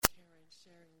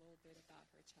bit about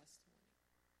her testimony.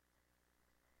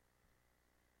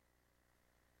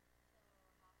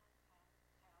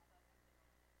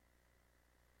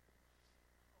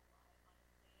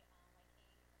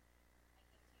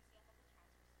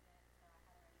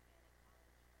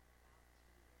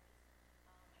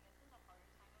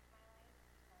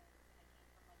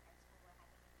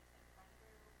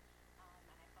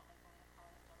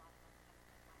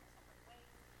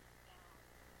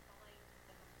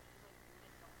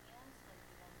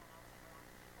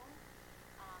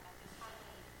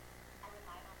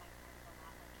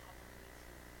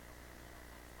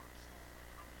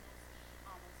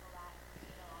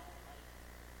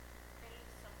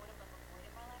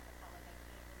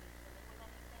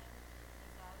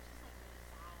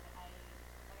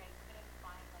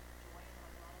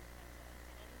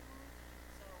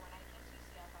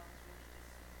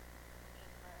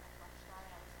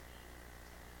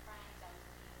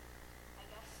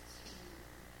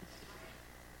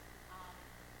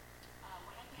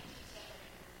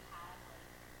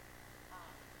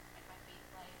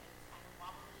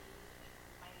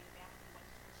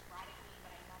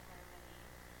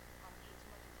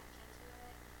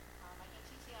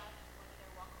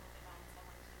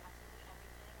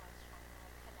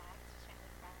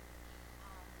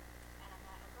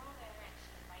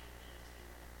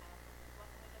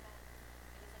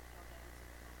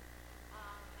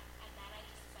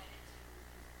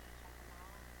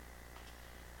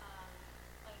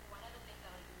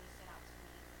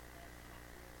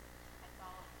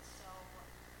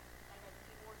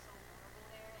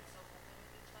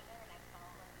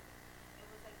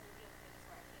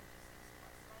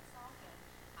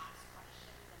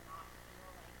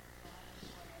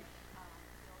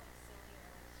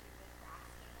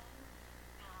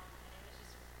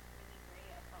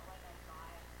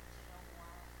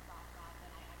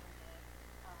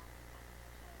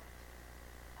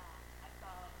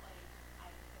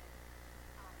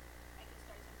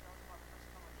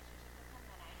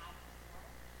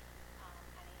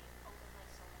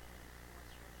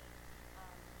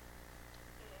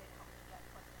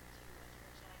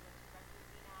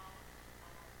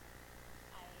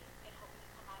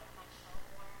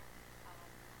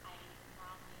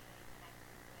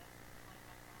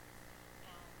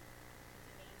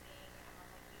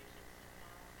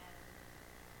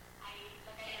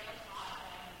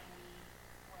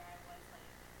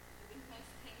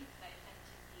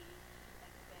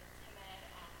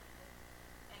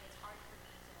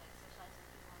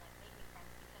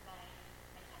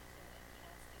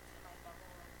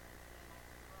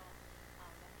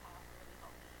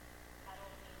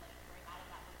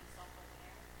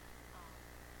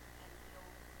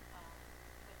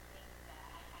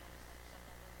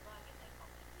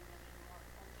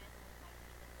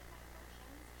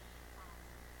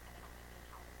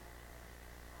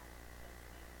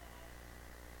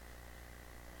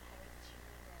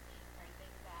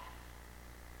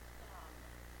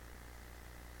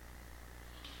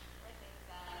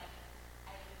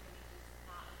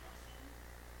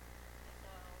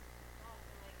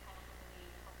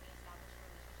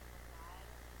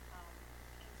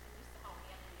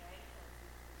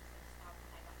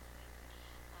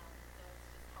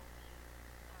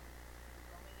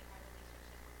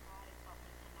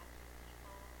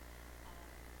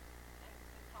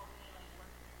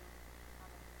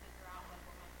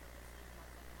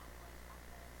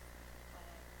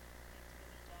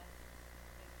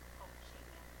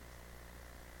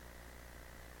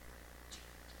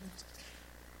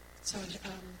 So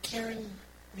Karen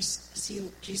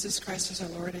received Jesus Christ as our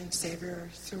Lord and Savior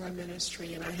through our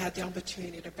ministry, and I had the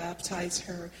opportunity to baptize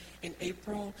her in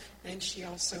April. And she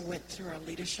also went through our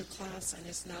leadership class and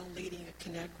is now leading a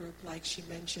Connect group like she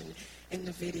mentioned in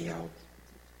the video.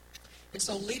 And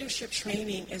so leadership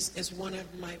training is one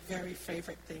of my very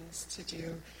favorite things to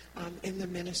do in the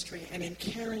ministry. And in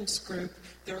Karen's group,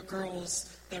 there are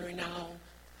girls that are now,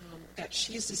 that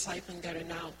she's discipling that are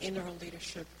now in our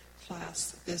leadership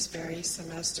class this very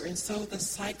semester. And so the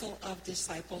cycle of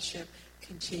discipleship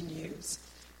continues.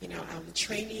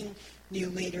 Training new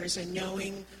leaders and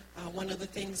knowing one of the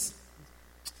things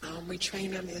we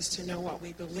train them is to know what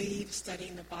we believe,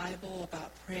 studying the Bible,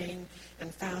 about praying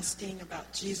and fasting,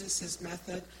 about Jesus'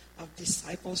 method of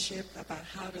discipleship, about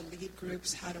how to lead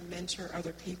groups, how to mentor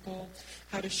other people,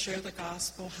 how to share the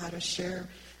gospel, how to share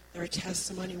their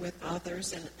testimony with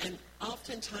others. And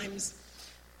oftentimes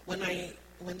when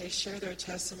they share their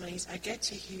testimonies, I get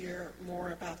to hear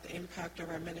more about the impact of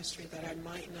our ministry that I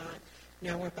might not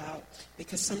know about,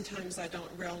 because sometimes I don't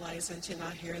realize until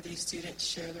I hear these students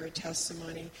share their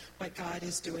testimony what God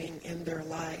is doing in their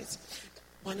lives.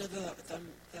 one of the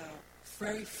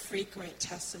very frequent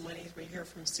testimonies we hear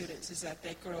from students is that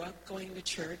they grow up going to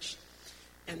church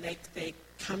and they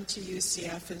come to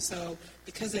UCF, and so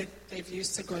because they've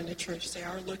used to going to church, they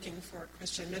are looking for a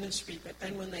Christian ministry, but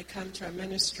then when they come to a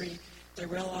ministry, they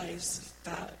realize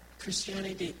that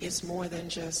Christianity is more than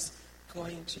just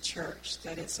going to church,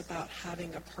 that it's about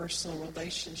having a personal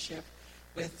relationship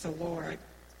with the Lord,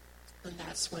 and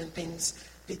that's when things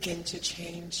begin to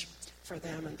change for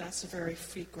them, and that's a very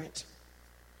frequent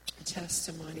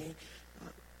testimony.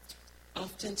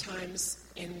 Oftentimes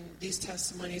in these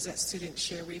testimonies that students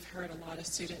share, we've heard a lot of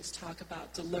students talk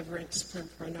about deliverance from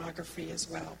pornography as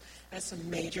well. That's a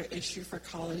major issue for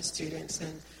college students,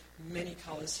 and many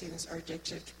college students are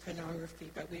addicted to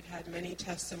pornography, but we've had many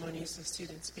testimonies of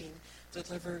students being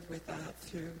delivered with that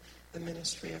through the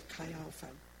ministry of Chi Alpha.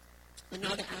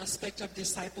 Another aspect of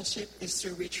discipleship is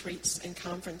through retreats and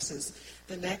conferences.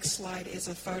 The next slide is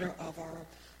a photo of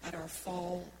our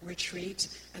fall retreat,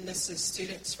 and this is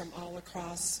students from all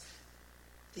across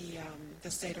the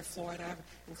state of Florida,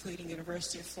 including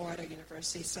University of Florida,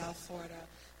 University of South Florida,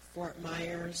 Fort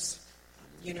Myers,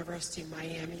 University of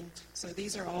Miami. So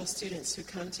these are all students who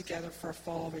come together for a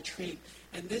fall retreat.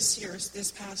 And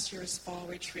this past year's fall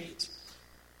retreat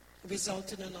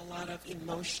resulted in a lot of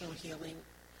emotional healing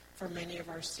for many of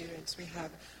our students. We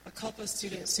have a couple of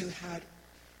students who had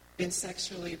been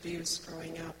sexually abused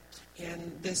growing up,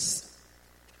 and this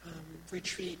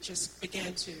retreat just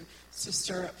began to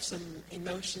stir up some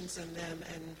emotions in them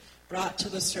and brought to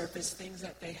the surface things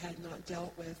that they had not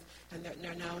dealt with and that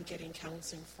they're now getting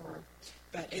counseling for.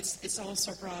 But it's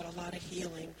also brought a lot of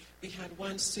healing. We had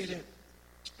one student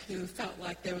who felt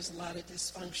like there was a lot of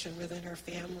dysfunction within her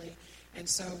family, and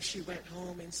so she went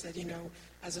home and said,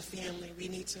 as a family, we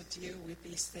need to deal with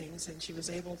these things. And she was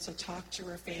able to talk to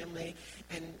her family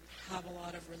and have a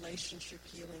lot of relationship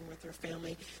healing with her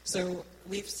family. So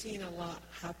we've seen a lot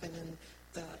happen in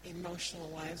the emotional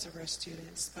lives of our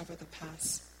students over the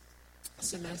past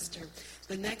semester.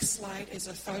 The next slide is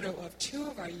a photo of two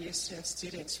of our UCF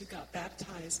students who got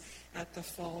baptized at the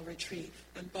fall retreat.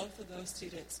 And both of those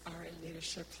students are in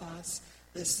leadership class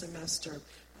this semester.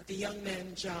 The young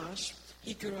man, Josh,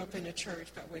 he grew up in a church,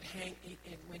 but when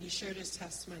he shared his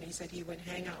testimony, he said he would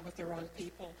hang out with the wrong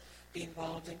people, be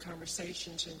involved in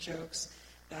conversations and jokes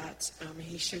that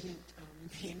he shouldn't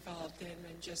be involved in,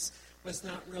 and just was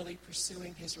not really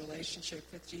pursuing his relationship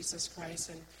with Jesus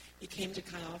Christ. And he came to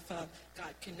Chi Alpha,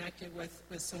 got connected with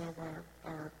some of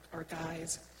our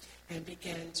guys, and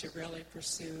began to really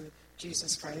pursue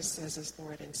Jesus Christ as his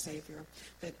Lord and Savior.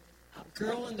 The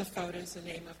girl in the photo is the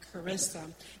name of Carissa,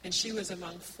 and she was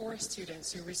among 4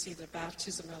 students who received the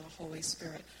baptism of the Holy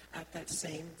Spirit at that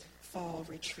same fall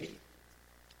retreat.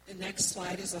 The next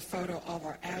slide is a photo of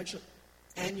our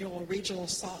annual Regional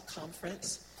SALT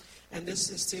Conference, and this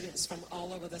is students from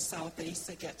all over the Southeast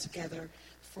that get together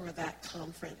for that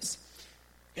conference.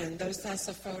 And that's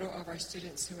a photo of our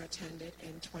students who attended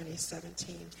in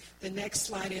 2017. The next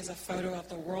slide is a photo of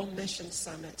the World Mission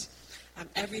Summit.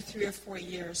 Every 3 or 4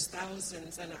 years,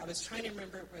 thousands, and I was trying to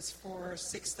remember, it was 4,000 or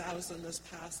 6,000 this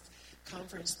past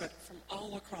conference, but from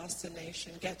all across the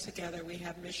nation get together. We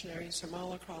have missionaries from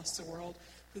all across the world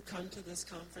who come to this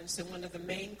conference, and one of the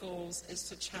main goals is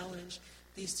to challenge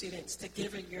these students to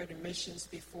give a year to missions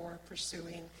before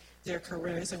pursuing their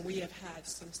careers, and we have had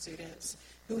some students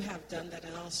who have done that,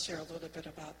 and I'll share a little bit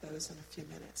about those in a few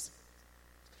minutes.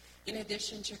 In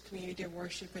addition to a community of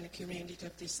worship and a community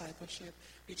of discipleship,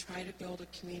 we try to build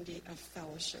a community of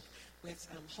fellowship with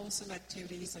wholesome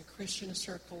activities and Christian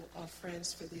circle of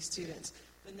friends for these students.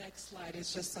 The next slide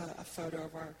is just a photo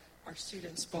of our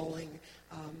students bowling,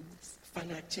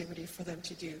 fun activity for them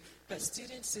to do. But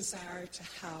students desire to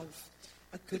have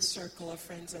a good circle of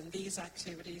friends, and these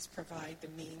activities provide the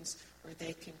means where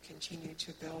they can continue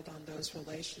to build on those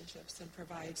relationships and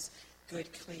provides good,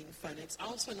 clean fun. It's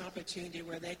also an opportunity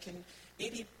where they can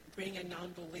maybe bring a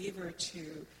non-believer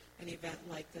to an event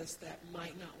like this that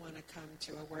might not want to come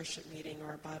to a worship meeting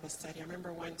or a Bible study. I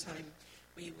remember one time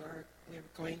we were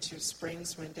going to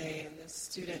Springs one day, and this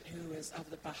student who is of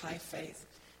the Baha'i faith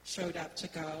showed up to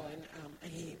go,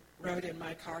 and he rode in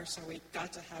my car, so we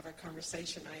got to have a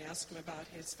conversation. I asked him about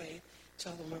his faith,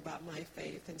 told him about my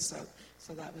faith, and so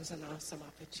that was an awesome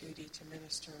opportunity to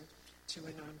minister to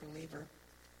a non-believer.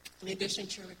 In addition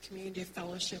to a community of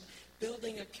fellowship,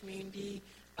 building a community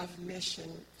of mission.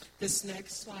 This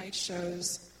next slide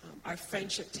shows our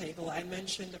friendship table. I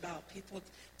mentioned about people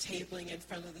tabling in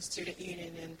front of the student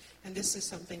union, and this is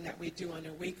something that we do on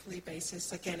a weekly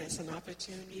basis. Again, it's an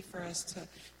opportunity for us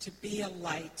to be a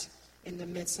light in the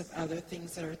midst of other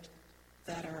things that are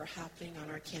that are happening on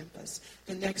our campus.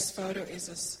 The next photo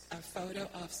is a photo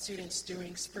of students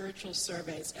doing spiritual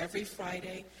surveys. Every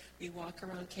Friday, we walk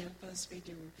around campus, we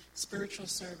do spiritual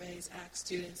surveys, ask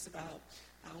students about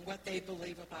what they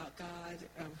believe about God,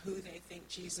 who they think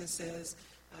Jesus is.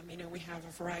 We have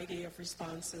a variety of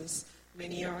responses.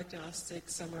 Many are agnostic,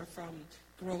 some are from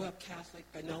grow up Catholic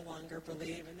but no longer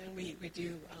believe. And then we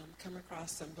do come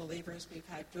across some believers. We've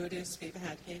had Buddhists, we've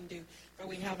had Hindu, but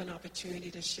we have an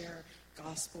opportunity to share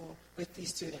gospel with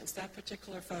these students. That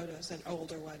particular photo is an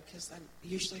older one because I'm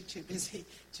usually too busy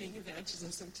doing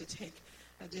evangelism to take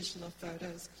additional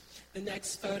photos. The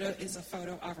next photo is a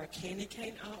photo of our candy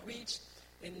cane outreach.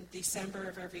 In December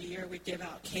of every year, we give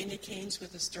out candy canes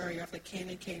with the story of the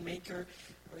candy cane maker,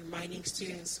 reminding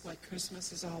students what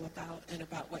Christmas is all about and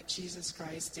about what Jesus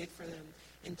Christ did for them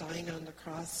in dying on the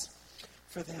cross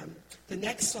for them. The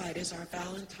next slide is our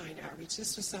Valentine outreach.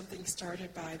 This was something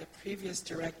started by the previous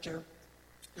director.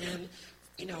 And,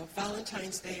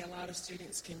 Valentine's Day, a lot of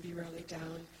students can be really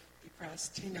down,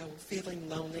 depressed, feeling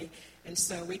lonely. And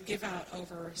so we give out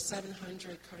over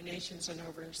 700 carnations and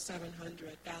over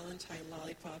 700 Valentine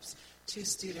lollipops to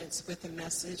students with a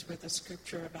message, with a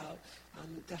scripture about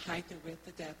the height and width,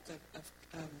 the depth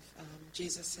of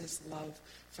Jesus' love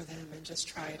for them, and just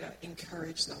try to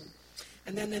encourage them.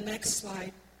 And then the next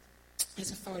slide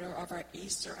is a photo of our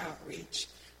Easter outreach,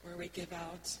 where we give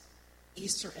out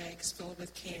Easter eggs filled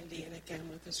with candy, and again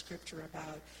with the scripture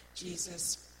about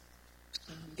Jesus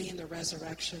being the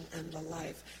resurrection and the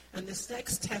life. And this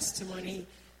next testimony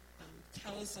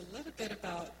tells a little bit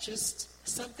about just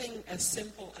something as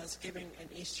simple as giving an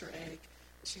Easter egg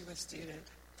to a student,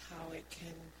 how it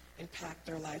can impact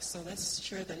their life. So let's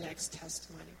share the next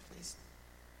testimony, please.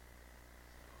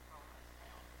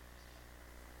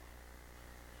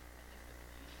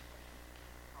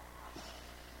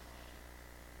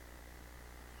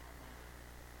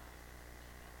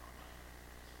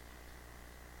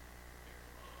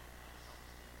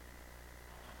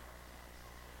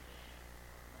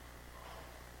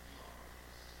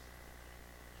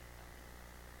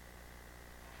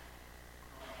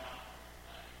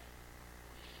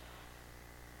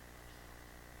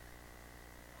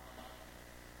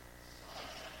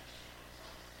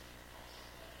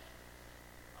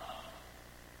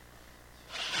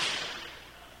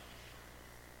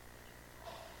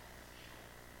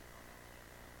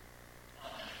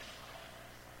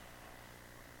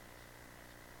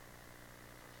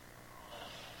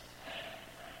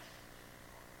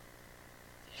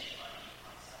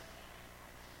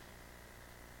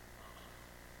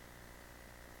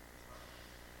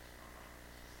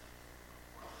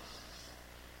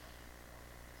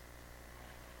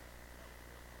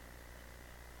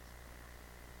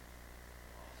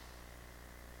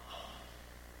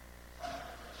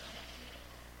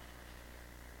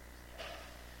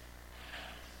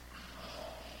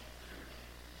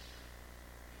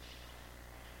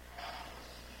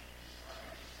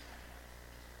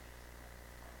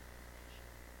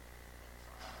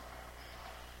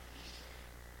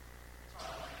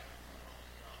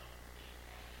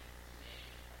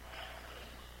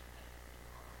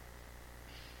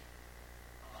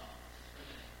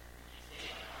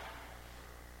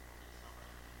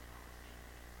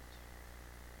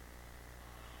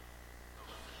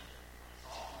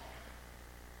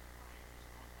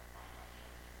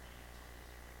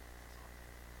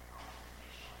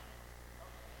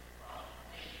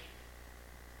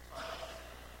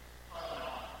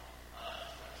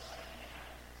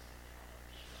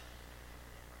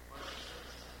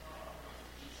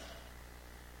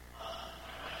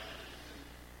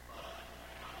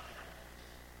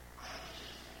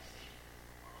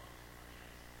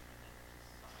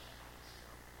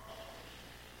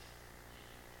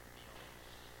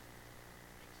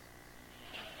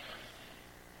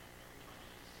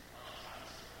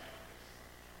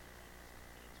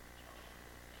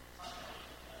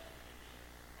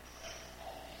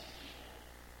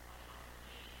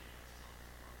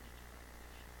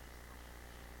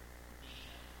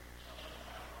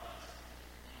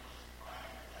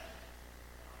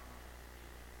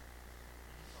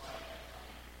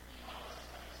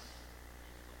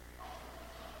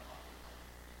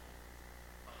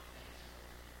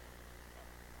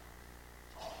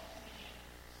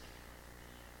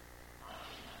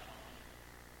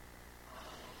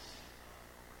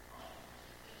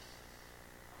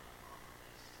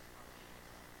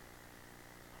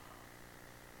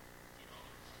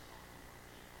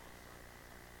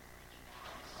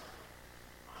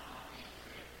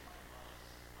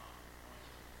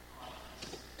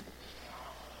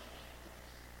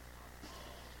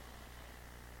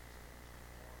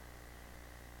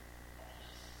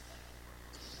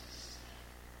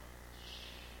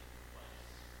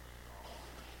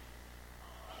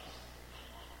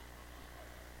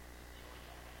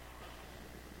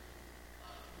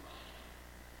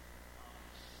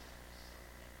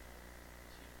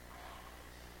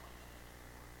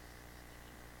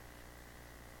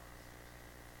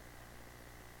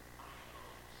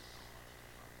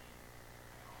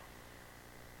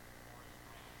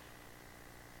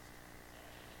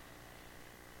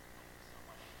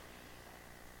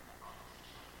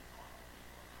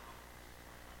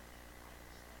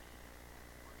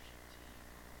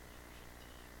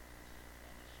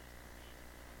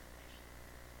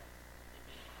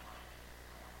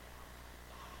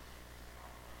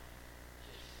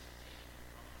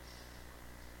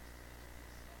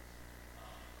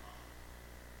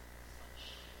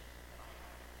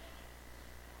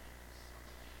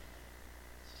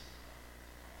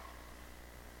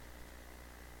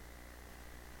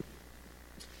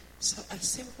 So a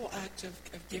simple act of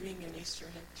giving an Easter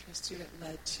egg to a student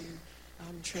led to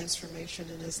transformation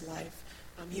in his life.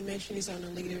 He mentioned he's on a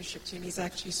leadership team. He's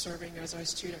actually serving as our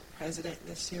student president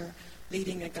this year,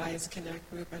 leading a Guys Connect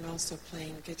group and also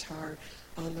playing guitar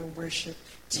on the worship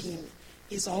team.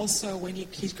 He's also, when he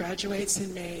graduates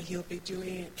in May, he'll be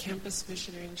doing campus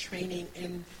missionary training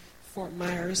in Fort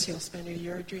Myers. He'll spend a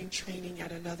year doing training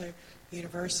at another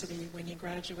university. When he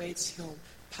graduates, he'll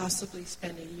possibly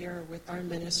spend a year with our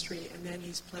ministry, and then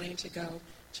he's planning to go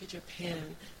to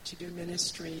Japan to do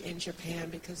ministry in Japan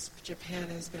because Japan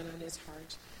has been on his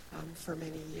heart for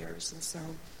many years. And so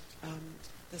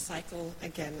the cycle,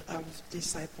 again, of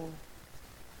discipleship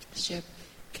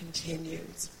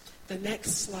continues. The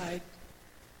next slide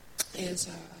is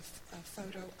a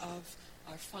photo of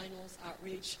our finals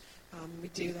outreach. We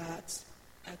do that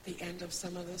at the end of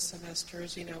some of the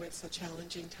semesters. You know, it's a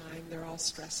challenging time. They're all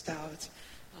stressed out.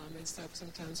 And so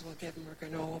sometimes we'll give them a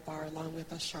granola bar along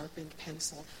with a sharpened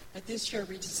pencil. But this year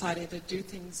we decided to do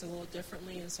things a little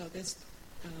differently. And so this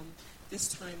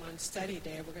time on study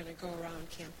day, we're going to go around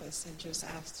campus and just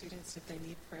ask students if they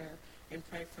need prayer and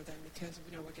pray for them, because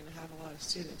we know we're going to have a lot of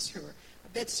students who are a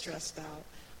bit stressed out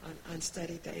on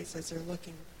study days as they're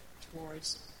looking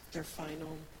towards their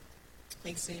final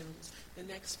exams. The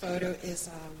next photo is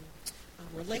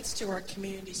relates to our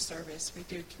community service. We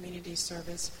do community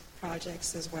service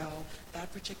projects as well.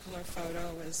 That particular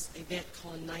photo is an event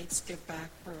called Nights Give Back,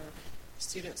 where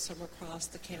students from across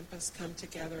the campus come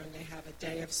together and they have a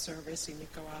day of service, and you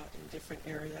go out in different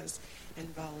areas and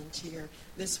volunteer.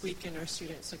 This weekend our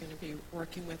students are going to be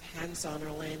working with Hands On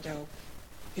Orlando,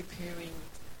 preparing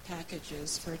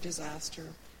packages for disaster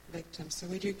victims. So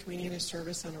we do community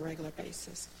service on a regular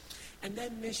basis. And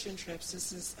then mission trips.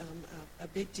 This is a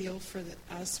big deal for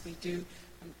us. We do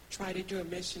try to do a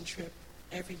mission trip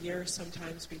every year.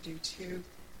 Sometimes we do two.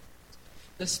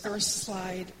 This first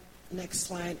slide, next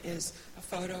slide, is a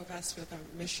photo of us with our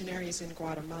missionaries in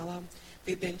Guatemala.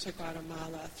 We've been to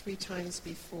Guatemala 3 times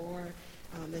before.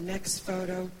 The next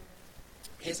photo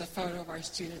is a photo of our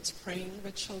students praying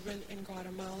with children in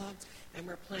Guatemala. And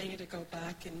we're planning to go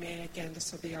back in May again.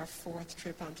 This will be our 4th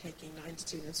trip. I'm taking 9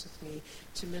 students with me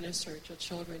to minister to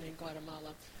children in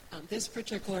Guatemala. This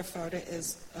particular photo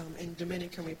is in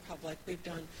Dominican Republic. We've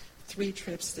done 3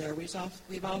 trips there.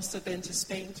 We've also been to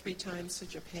Spain 3 times, to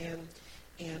Japan,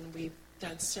 and we've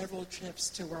done several trips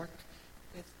to work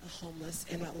with the homeless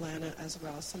in Atlanta as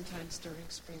well, sometimes during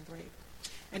spring break.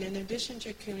 And in addition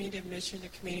to community mission, to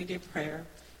community prayer,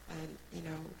 and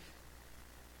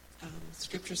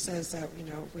Scripture says that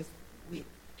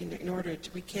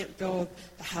we can't build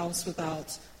the house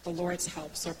without the Lord's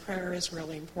help. So prayer is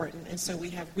really important. And so we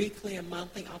have weekly and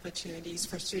monthly opportunities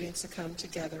for students to come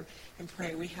together and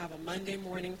pray. We have a Monday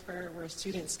morning prayer where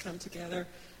students come together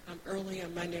early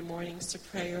on Monday mornings to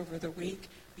pray over the week.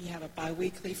 We have a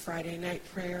bi-weekly Friday night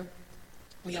prayer.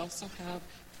 We also have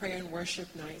prayer and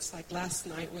worship nights. Like last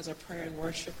night was a prayer and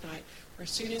worship night where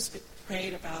students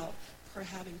prayed about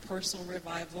having personal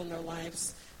revival in their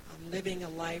lives, living a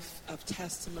life of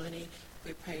testimony.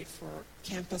 We prayed for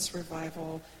campus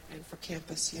revival and for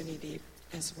campus unity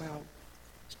as well.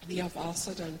 We have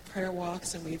also done prayer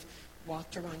walks, and we've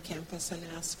walked around campus and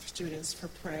asked students for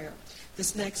prayer.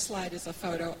 This next slide is a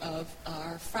photo of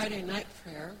our Friday night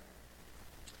prayer.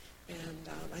 And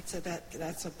like I said,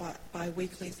 that's a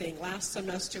bi-weekly thing. Last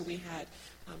semester we had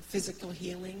physical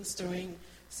healings during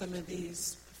some of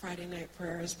these Friday night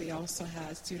prayers. We also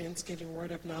had students giving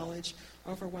word of knowledge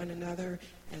over one another.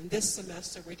 And this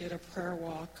semester we did a prayer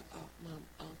walk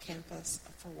on campus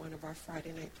for one of our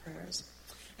Friday night prayers.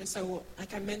 And so,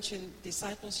 like I mentioned,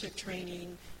 discipleship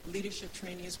training, leadership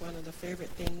training is one of the favorite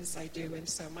things I do. And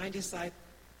so my desire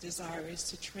is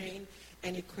to train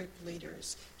and equip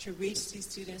leaders to reach these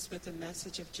students with the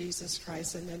message of Jesus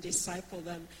Christ, and then disciple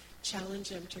them, challenge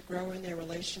them to grow in their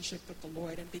relationship with the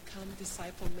Lord and become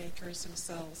disciple makers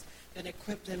themselves, and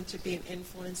equip them to be an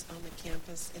influence on the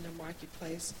campus, in the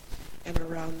marketplace, and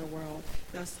around the world.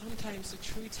 Now, sometimes the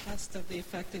true test of the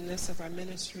effectiveness of our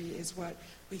ministry is what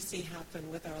we see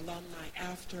happen with our alumni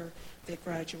after they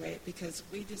graduate, because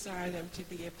we desire them to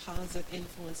be a positive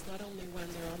influence, not only when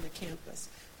they're on the campus,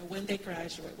 but when they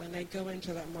graduate, when they go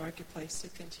into that marketplace, to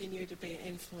continue to be an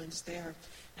influence there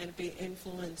and be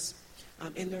influence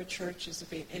in their churches, to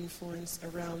be an influence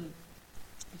around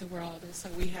the world. And so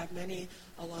we have many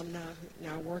alumni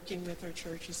now working with our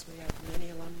churches. We have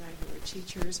many alumni who are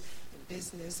teachers and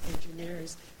business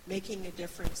engineers, making a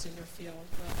difference in their field,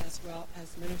 as well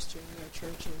as ministering in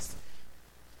their churches,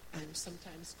 and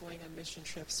sometimes going on mission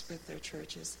trips with their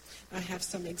churches. I have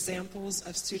some examples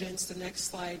of students. The next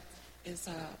slide is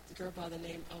a girl by the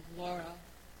name of Laura.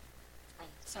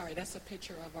 Sorry, that's a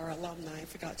picture of our alumni. I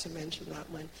forgot to mention that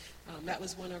one. That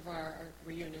was one of our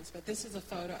reunions. But this is a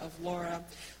photo of Laura.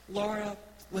 Laura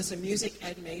was a music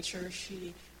ed major.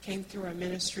 She came through our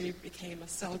ministry, became a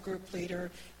cell group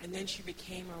leader, and then she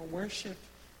became our worship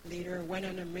leader, went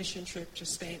on a mission trip to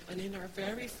Spain. And in our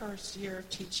very first year of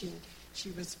teaching,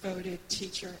 she was voted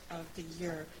Teacher of the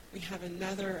Year. We have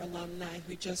another alumni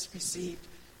who just received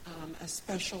a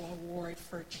special award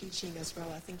for teaching as well.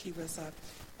 I think he was a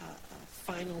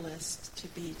finalist to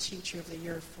be Teacher of the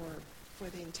Year for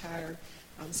the entire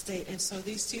state. And so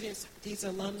these students, these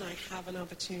alumni have an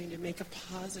opportunity to make a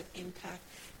positive impact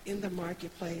in the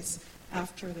marketplace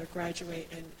after they graduate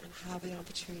and have the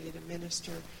opportunity to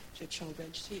minister to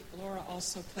children. Laura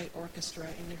also played orchestra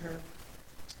in her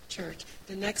church.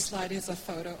 The next slide is a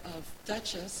photo of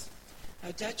Duchess.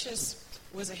 Duchess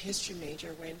was a history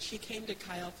major. When she came to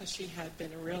Chi Alpha, she had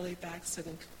been a really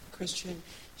backslidden Christian.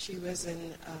 She was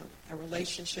in a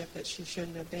relationship that she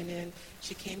shouldn't have been in.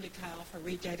 She came to Chi Alpha,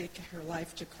 rededicated her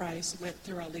life to Christ, went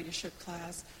through our leadership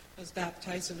class, was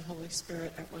baptized in the Holy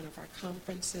Spirit at one of our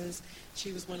conferences.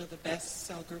 She was one of the best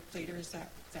cell group leaders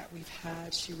that we've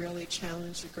had. She really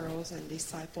challenged the girls and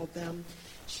discipled them.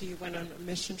 She went on a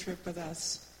mission trip with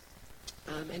us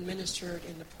and ministered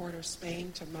in the port of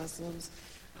Spain to Muslims.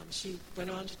 She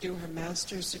went on to do her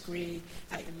master's degree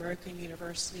at American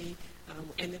University,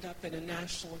 ended up in a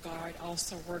National Guard,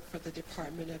 also worked for the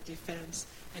Department of Defense,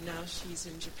 and now she's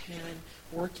in Japan,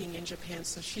 working in Japan.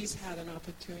 So she's had an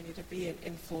opportunity to be an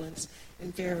influence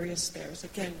in various spheres.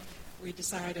 Again, we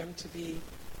desire them to be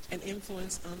an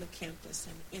influence on the campus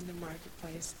and in the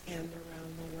marketplace and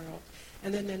around the world.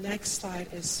 And then the next slide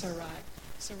is Sarai.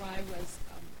 Sarai was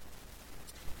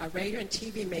a radio and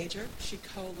TV major. She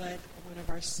co-led one of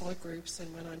our cell groups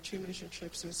and went on 2 mission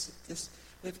trips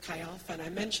with Chi Alpha. And I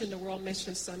mentioned the World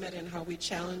Mission Summit and how we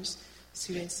challenged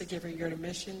students to give a year to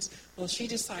missions. Well, she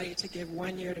decided to give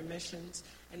 1 year to missions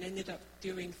and ended up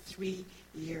doing 3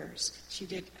 years. She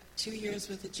did 2 years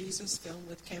with the Jesus Film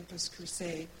with Campus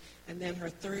Crusade, and then her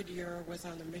 3rd year was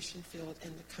on a mission field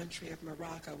in the country of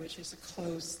Morocco, which is a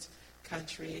closed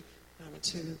country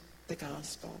to the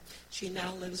gospel. She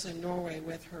now lives in Norway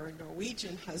with her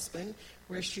Norwegian husband,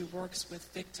 where she works with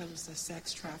victims of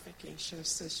sex trafficking. So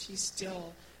she's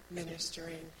still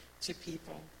ministering to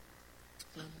people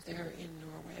there in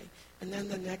Norway. And then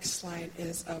the next slide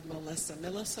is of Melissa.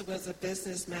 Melissa was a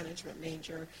business management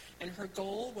major, and her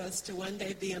goal was to one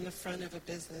day be on the front of a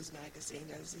business magazine,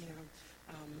 as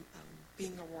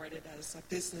being awarded as a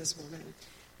businesswoman.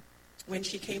 When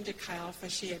she came to Chi Alpha,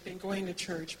 she had been going to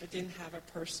church but didn't have a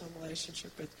personal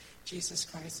relationship with Jesus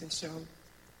Christ. And so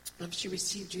she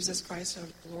received Jesus Christ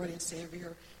as Lord and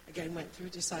Savior, again went through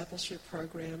a discipleship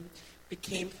program,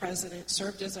 became president,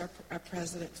 served as our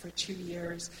president for 2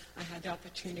 years. I had the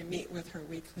opportunity to meet with her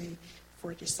weekly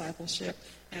for discipleship.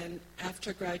 And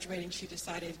after graduating, she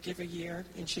decided to give a year,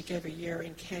 and she gave a year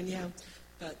in Kenya.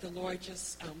 But the Lord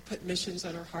just put missions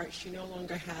on her heart. She no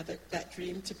longer had that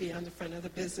dream to be on the front of the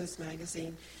business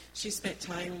magazine. She spent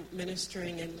time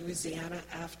ministering in Louisiana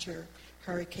after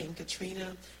Hurricane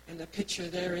Katrina. And the picture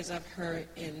there is of her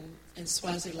in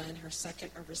Swaziland, her second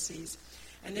overseas.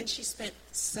 And then she spent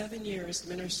 7 years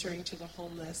ministering to the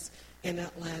homeless in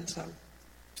Atlanta.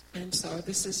 And so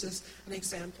this is just an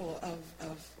example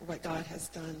of what God has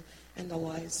done in the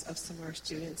lives of some of our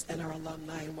students and our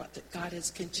alumni and what God is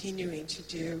continuing to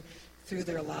do through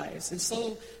their lives. And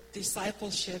so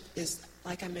discipleship is,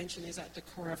 like I mentioned, is at the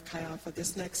core of Chi Alpha.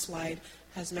 This next slide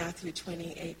has Matthew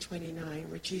 28:29,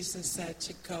 where Jesus said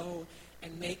to go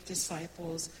and make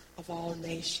disciples of all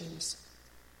nations.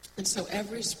 And so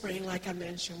every spring, like I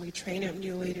mentioned, we train up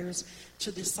new leaders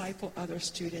to disciple other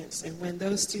students. And when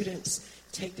those students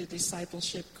take the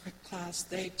discipleship class,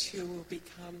 they too will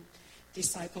become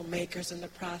disciple makers, and the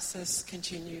process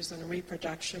continues and the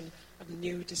reproduction of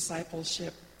new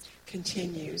discipleship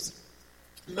continues.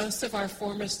 Most of our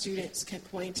former students can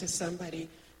point to somebody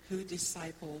who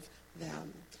discipled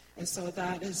them. And so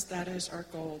that is our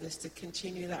goal, is to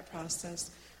continue that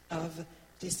process of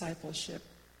discipleship.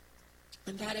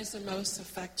 And that is the most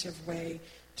effective way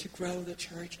to grow the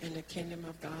church and the kingdom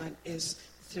of God, is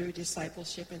through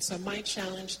discipleship. And so my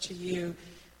challenge to you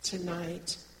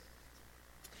tonight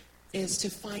is to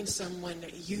find someone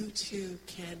that you too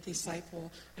can disciple.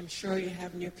 I'm sure you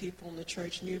have new people in the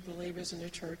church, new believers in the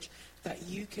church, that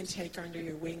you can take under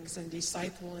your wings and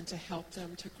disciple, and to help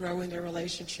them to grow in their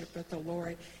relationship with the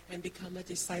Lord and become a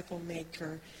disciple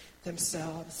maker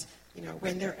themselves.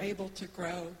 When they're able to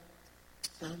grow,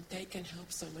 they can help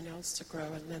someone else to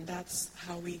grow. And then that's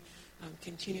how we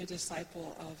continue the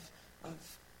cycle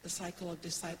of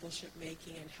discipleship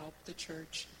making and help the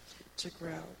church to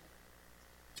grow.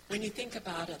 When you think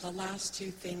about it, the last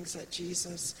two things that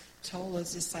Jesus told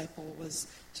his disciple was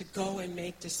to go and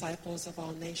make disciples of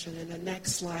all nations. In the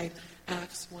next slide,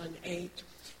 Acts 1:8,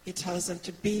 he tells them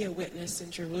to be a witness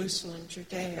in Jerusalem,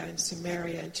 Judea, and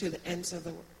Samaria, and to the ends of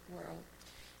the world.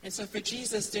 And so for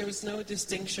Jesus, there was no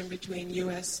distinction between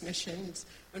U.S. missions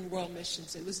and world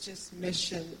missions. It was just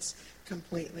missions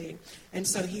completely. And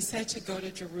so he said to go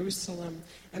to Jerusalem.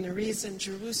 And the reason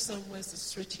Jerusalem was a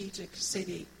strategic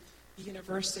city, the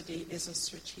university is a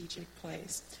strategic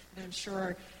place. And I'm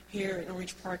sure here in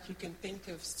Orange Park you can think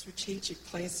of strategic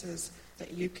places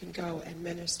that you can go and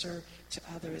minister to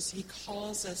others. He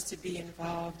calls us to be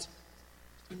involved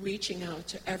in reaching out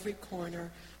to every corner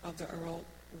of the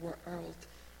world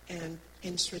and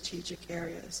in strategic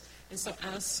areas. And so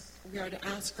we are to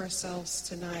ask ourselves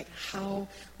tonight how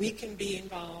we can be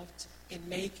involved in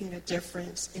making a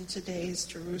difference in today's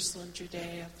Jerusalem,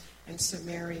 Judea, and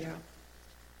Samaria.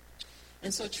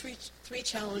 And so three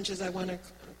challenges I want to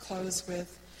close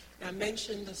with. I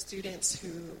mentioned the students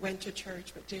who went to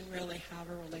church but didn't really have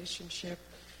a relationship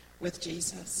with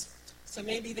Jesus. So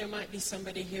maybe there might be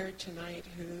somebody here tonight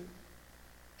who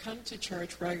come to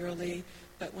church regularly,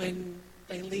 but when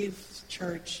they leave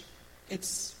church,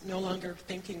 it's no longer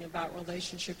thinking about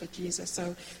relationship with Jesus.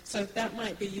 So if that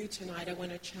might be you tonight, I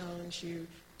want to challenge you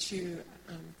to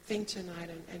think tonight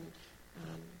and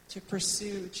to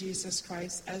pursue Jesus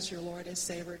Christ as your Lord and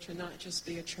Savior, to not just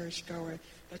be a churchgoer,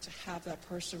 but to have that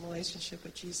personal relationship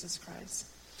with Jesus Christ.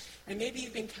 And maybe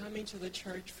you've been coming to the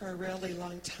church for a really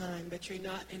long time, but you're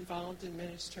not involved in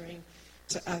ministering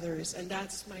to others. And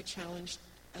that's my challenge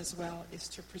as well, is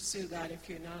to pursue that if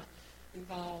you're not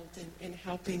involved in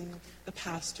helping the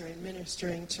pastor and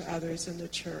ministering to others in the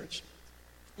church.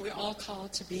 We're all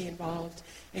called to be involved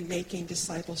in making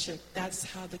discipleship. That's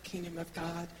how the kingdom of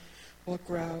God will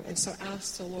grow. And so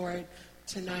ask the Lord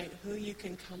tonight who you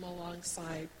can come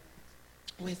alongside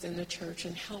within the church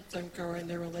and help them grow in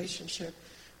their relationship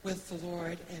with the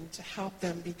Lord and to help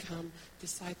them become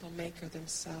disciple maker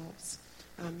themselves.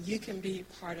 You can be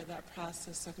part of that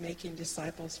process of making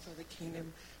disciples for the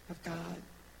kingdom of God.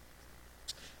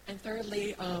 And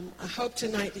thirdly, I hope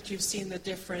tonight that you've seen the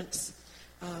difference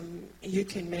you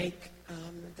can make,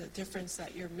 the difference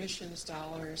that your missions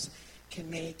dollars can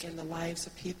make in the lives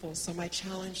of people. So my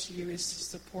challenge to you is to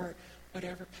support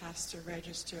whatever pastor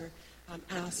register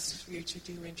asks you to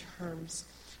do in terms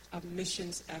of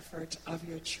missions effort of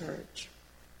your church.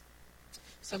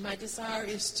 So my desire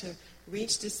is to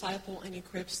reach, disciple, and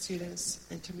equip students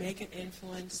and to make an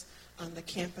influence on the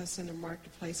campus and the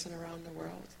marketplace and around the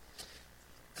world.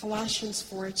 Colossians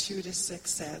 4:2-6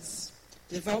 says,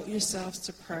 "Devote yourselves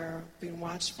to prayer, being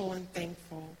watchful and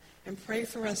thankful, and pray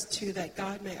for us too, that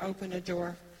God may open a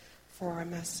door for our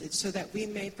message, so that we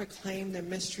may proclaim the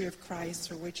mystery of Christ,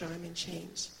 for which I'm in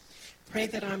chains. Pray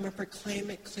that I may proclaim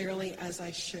it clearly as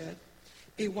I should.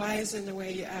 Be wise in the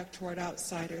way you act toward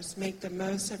outsiders. Make the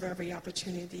most of every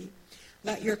opportunity.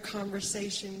 Let your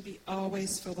conversation be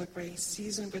always full of grace,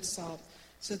 seasoned with salt,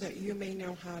 so that you may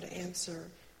know how to answer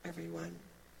everyone."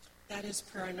 That is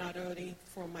prayer not only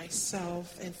for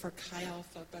myself and for Chi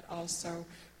Alpha, but also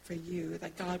for you,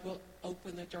 that God will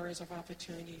open the doors of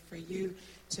opportunity for you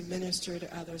to minister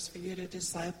to others, for you to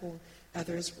disciple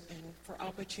others, and for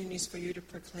opportunities for you to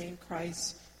proclaim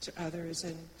Christ to others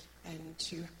and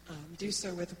to do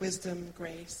so with wisdom,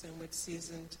 grace, and with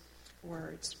seasoned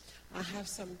words. I have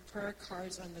some prayer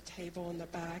cards on the table in the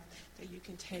back that you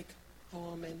can take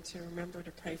home and to remember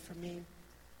to pray for me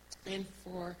and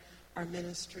for our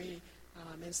ministry.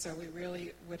 And so we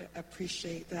really would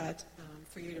appreciate that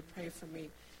for you to pray for me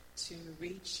to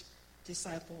reach,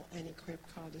 disciple, and equip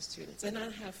college students. And I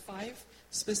have 5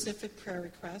 specific prayer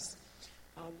requests.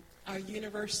 Our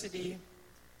university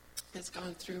has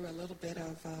gone through a little bit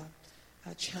of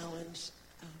a challenge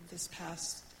this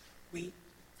past week.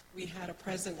 We had a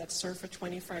president that served for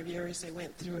 25 years. They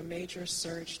went through a major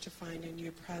search to find a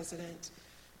new president.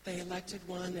 They elected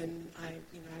one, and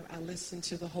I listened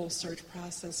to the whole search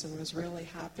process and was really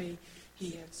happy.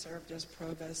 He had served as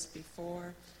provost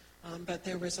before, but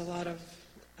there was a lot of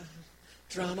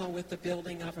drama with the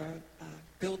building of a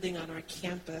building on our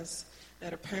campus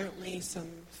that apparently some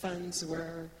funds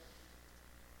were,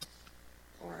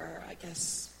 or I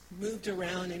guess, moved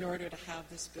around in order to have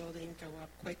this building go up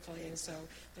quickly. And so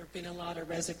there have been a lot of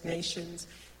resignations.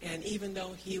 And even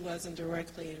though he wasn't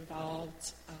directly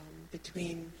involved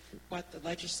between what the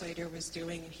legislator was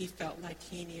doing, he felt like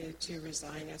he needed to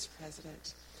resign as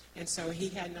president. And so he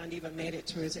had not even made it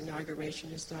to his inauguration.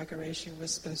 His inauguration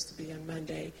was supposed to be on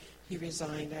Monday. He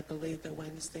resigned, I believe, the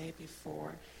Wednesday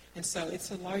before. And so it's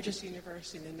the largest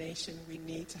university in the nation. We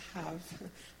need to have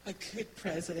a good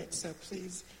president, so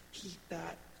please keep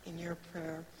that in your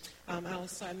prayer. I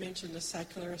mentioned the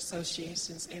Secular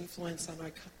Association's influence on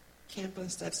our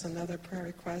campus. That's another prayer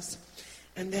request.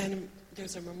 And then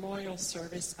there's a memorial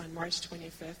service on March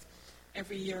 25th.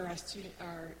 Every year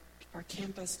our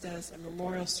campus does a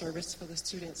memorial service for the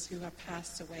students who have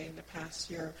passed away in the past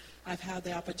year. I've had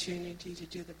the opportunity to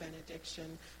do the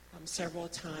benediction several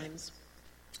times.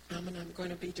 And I'm going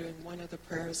to be doing one of the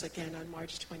prayers again on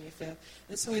March 25th.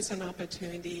 And so it's an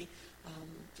opportunity,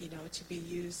 to be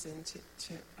used and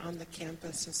on the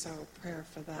campus, and so prayer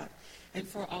for that. And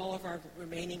for all of our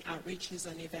remaining outreaches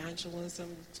and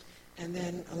evangelism. And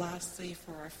then lastly,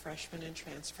 for our freshman and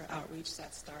transfer outreach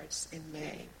that starts in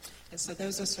May. And so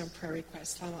those are some prayer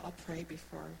requests. I'll pray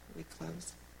before we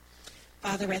close.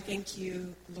 Father, I thank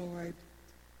you, Lord,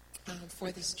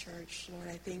 for this church. Lord,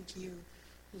 I thank you,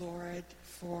 Lord,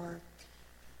 for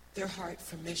their heart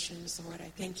for missions, Lord.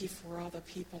 I thank you for all the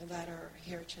people that are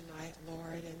here tonight,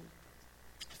 Lord. And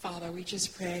Father, we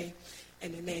just pray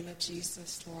in the name of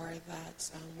Jesus, Lord,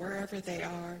 that wherever they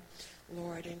are,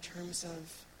 Lord, in terms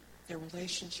of their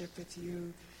relationship with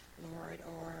you, Lord,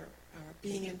 or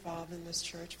being involved in this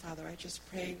church, Father, I just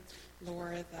pray,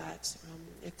 Lord, that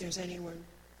if there's anyone,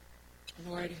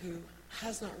 Lord, who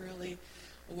has not really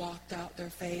walked out their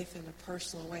faith in a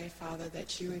personal way, Father,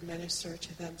 that you would minister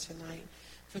to them tonight.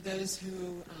 For those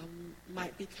who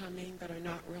might be coming but are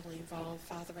not really involved,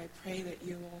 Father, I pray that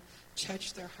you will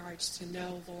touch their hearts to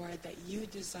know, Lord, that you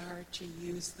desire to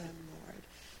use them, Lord.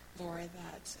 Lord,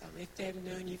 that if they've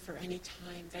known you for any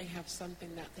time, they have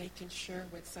something that they can share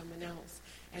with someone else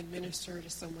and minister to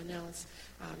someone else.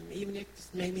 Even if it's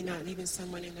maybe not even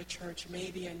someone in the church,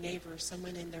 maybe a neighbor,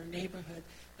 someone in their neighborhood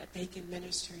that they can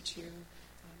minister to,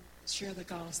 share the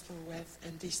gospel with,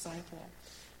 and disciple.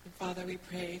 And Father, we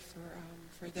pray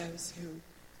for those who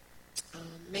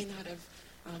may not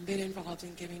have been involved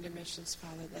in giving to missions,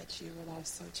 Father, that you will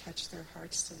also touch their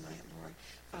hearts tonight, Lord.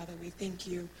 Father, we thank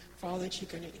you for all that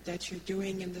you're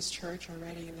doing in this church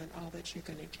already, and then all that you're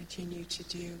going to continue to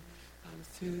do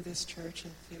through this church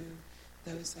and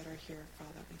through those that are here,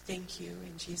 Father. We thank you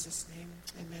in Jesus' name.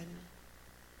 Amen.